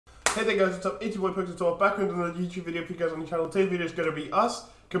Hey there guys, what's up? It's your boy Pokes Talk back with another YouTube video for you guys on the channel. Today's video is going to be us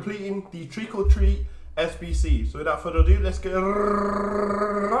completing the Trick or Treat SBC. So without further ado, let's get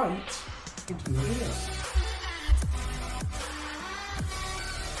right into the video.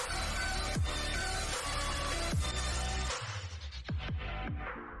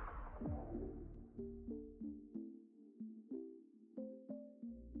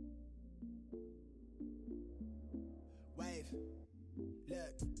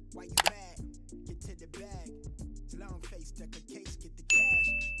 Look, why you mad? Get to the bag. It's long face, duck a case, get the cash.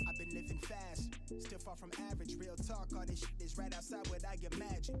 I've been living fast, still far from average. Real talk, all this shit is right outside what I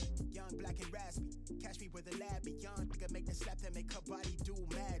imagine. Young, black and raspy, catch me with a lab. Young nigga make the slap that make her body do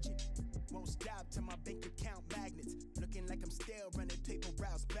magic. Won't stop till my bank account magnets. Looking like I'm still running paper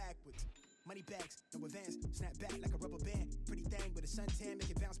routes backwards. Money bags, no advance, snap back like a rubber band. Pretty thing with a suntan,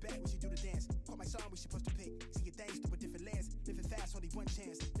 make it bounce back when she do the dance. Caught my song, we supposed to pick. See your things through a different lens. Living fast, only one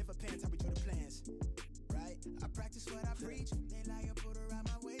chance. Never pants, how we do the plans. Right? I practice what I preach. They lie and put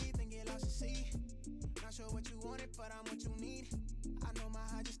around my way, then get lost to sea. Not sure what you wanted, but I'm what you need. I know my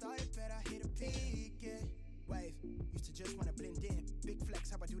high just started, better hit a peak, yeah. Wave, used to just wanna blend in. Big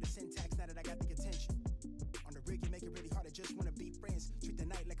flex, how I do the syntax now that I got the attention. On the rig, you make it really hard, I just wanna be friends. Treat the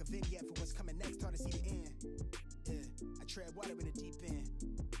night like a vignette for what's coming next, hard to see the end. Yeah, I tread water in the deep end.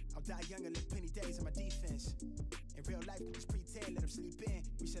 I'll die young and live plenty days on my defense. In real life, can just pretend, let them sleep in.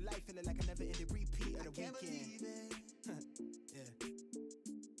 Reach a life feeling like a never ended repeat of the weekend. Yeah, got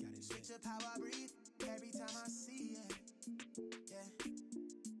it. Switch up how I breathe every time I see it. Yeah,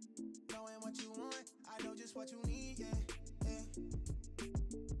 knowing what you want, I know just what you need. Yeah, yeah.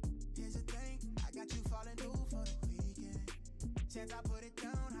 Here's the thing, I got you falling through for the weekend. Since I put it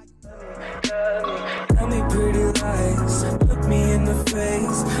down, how you tell me pretty lies, look me in the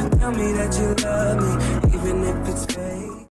face, tell me that you love me, even if it's fake.